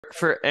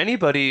For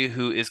anybody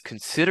who is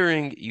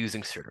considering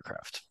using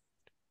CertiCraft,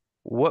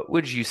 what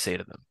would you say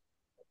to them?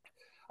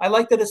 I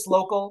like that it's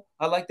local.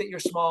 I like that you're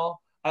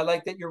small. I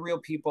like that you're real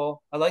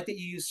people. I like that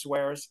you use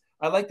swears.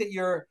 I like that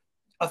you're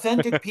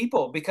authentic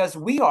people because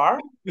we're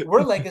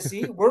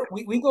legacy.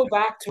 We go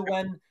back to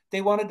when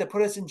they wanted to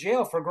put us in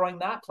jail for growing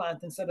that plant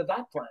instead of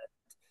that plant,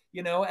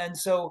 And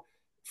so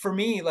for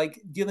me,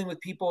 like dealing with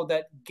people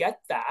that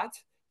get that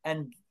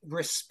and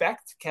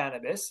respect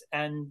cannabis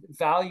and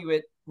value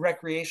it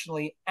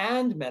recreationally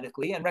and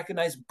medically and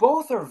recognize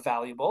both are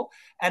valuable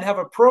and have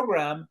a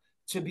program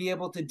to be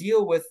able to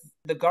deal with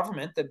the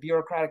government, the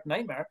bureaucratic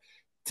nightmare,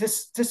 to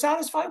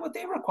satisfy what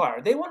they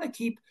require. They want to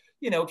keep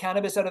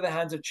cannabis out of the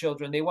hands of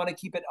children. They want to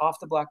keep it off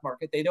the black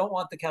market. They don't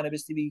want the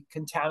cannabis to be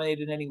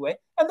contaminated in any way.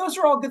 And those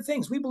are all good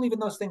things. We believe in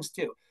those things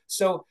too.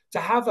 So to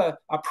have a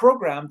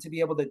program to be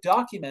able to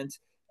document,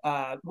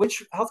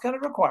 which Health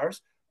Canada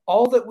requires,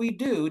 all that we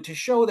do to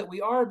show that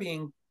we are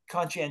being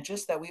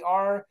conscientious, that we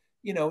are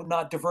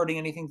not diverting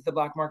anything to the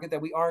black market,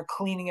 that we are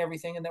cleaning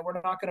everything, and that we're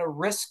not going to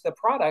risk the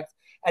product,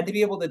 and to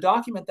be able to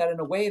document that in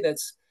a way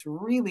that's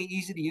really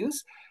easy to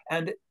use.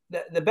 And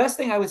the best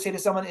thing I would say to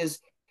someone is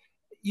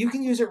you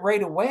can use it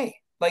right away.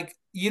 Like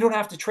you don't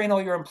have to train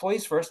all your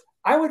employees first.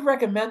 I would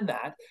recommend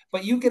that,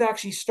 but you could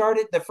actually start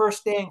it the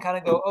first day and kind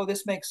of go, oh,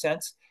 this makes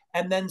sense.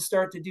 And then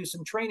start to do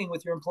some training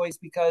with your employees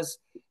because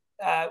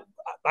uh,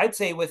 I'd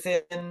say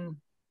within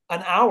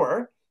an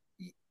hour,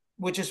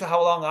 which is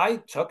how long I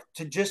took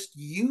to just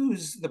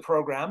use the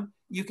program,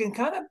 you can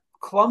kind of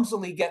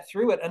clumsily get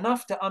through it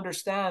enough to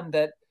understand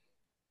that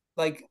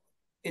like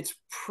it's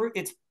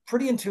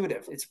pretty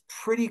intuitive. It's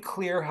pretty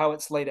clear how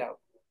it's laid out.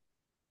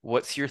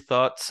 What's your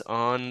thoughts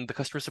on the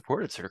customer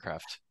support at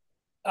CertiCraft?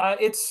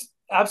 It's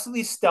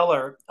absolutely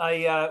stellar.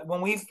 I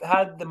when we've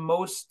had the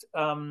most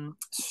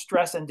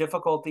stress and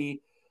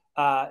difficulty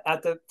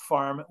at the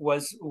farm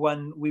was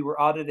when we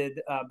were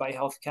audited by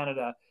Health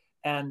Canada,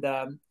 and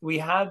we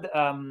had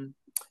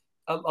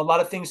a lot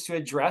of things to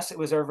address. It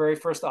was our very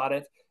first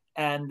audit,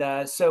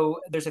 and so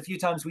there's a few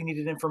times we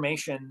needed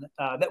information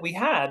that we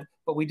had,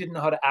 but we didn't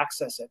know how to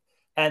access it.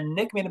 And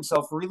Nick made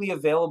himself really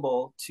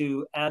available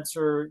to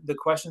answer the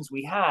questions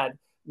we had,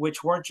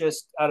 which weren't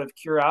just out of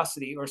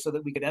curiosity or so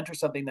that we could enter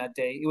something that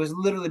day. It was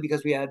literally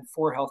because we had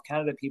 4 Health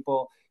Canada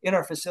people in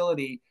our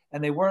facility,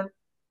 and they weren't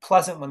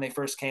pleasant when they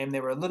first came.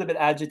 They were a little bit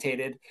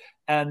agitated,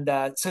 and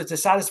so to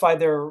satisfy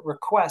their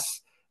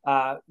requests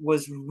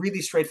was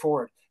really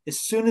straightforward.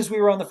 As soon as we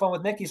were on the phone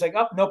with Nick, he's like,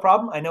 "Oh, no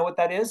problem. I know what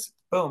that is.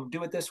 Boom,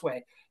 do it this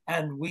way."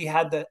 And we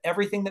had the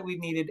everything that we've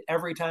needed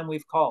every time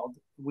we've called.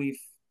 We've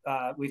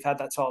had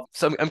that solved.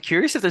 So I'm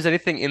curious if there's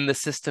anything in the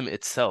system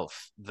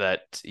itself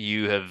that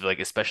you have like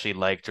especially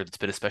liked or that's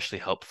been especially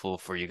helpful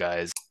for you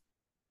guys.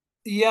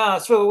 Yeah,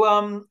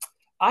 so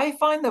I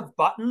find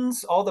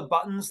all the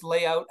buttons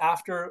lay out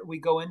after we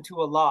go into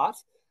a lot,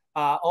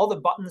 all the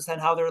buttons and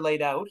how they're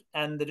laid out,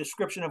 and the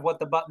description of what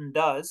the button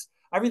does.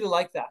 I really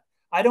like that.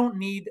 I don't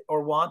need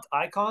or want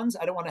icons.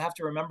 I don't want to have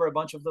to remember a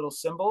bunch of little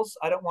symbols.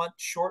 I don't want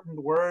shortened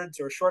words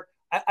or short.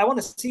 I want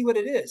to see what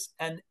it is,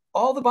 and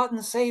all the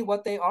buttons say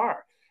what they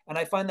are, and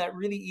I find that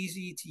really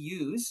easy to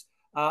use.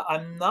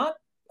 I'm not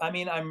I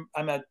mean,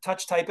 I'm a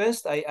touch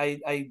typist.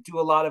 I do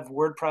a lot of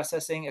word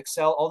processing,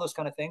 Excel, all those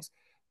kind of things,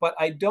 but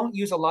I don't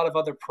use a lot of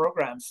other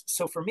programs.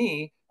 So for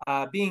me,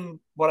 being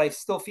what I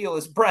still feel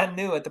is brand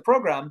new at the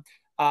program,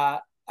 uh,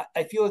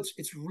 I feel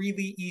it's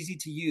really easy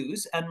to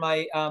use. And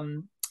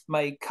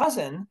my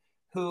cousin,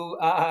 who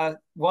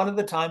one of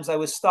the times I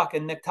was stuck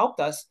and Nick helped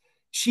us,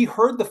 she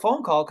heard the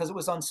phone call because it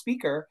was on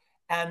speaker,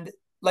 and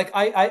like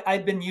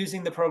I'd been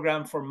using the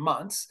program for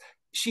months.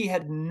 She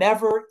had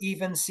never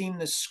even seen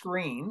the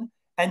screen,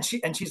 and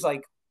she's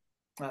like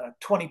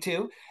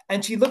 22,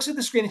 and she looks at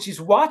the screen and she's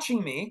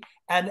watching me,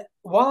 and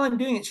while I'm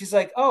doing it she's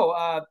like,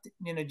 oh,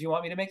 do you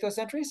want me to make those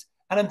entries?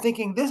 And I'm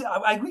thinking,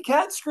 we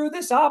can't screw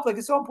this up, like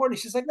it's so important.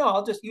 She's like,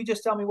 no, you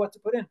just tell me what to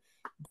put in.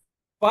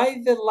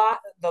 By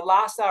the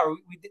last hour,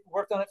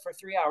 worked on it for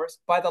 3 hours.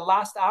 By the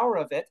last hour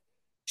of it,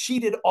 she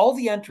did all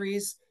the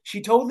entries.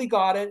 She totally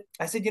got it.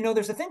 I said,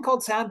 there's a thing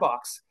called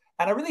Sandbox,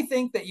 and I really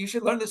think that you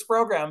should learn this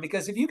program,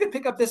 because if you could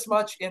pick up this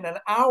much in an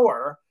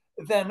hour,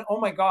 then oh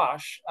my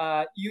gosh,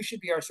 you should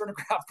be our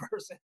CertiCraft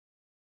person.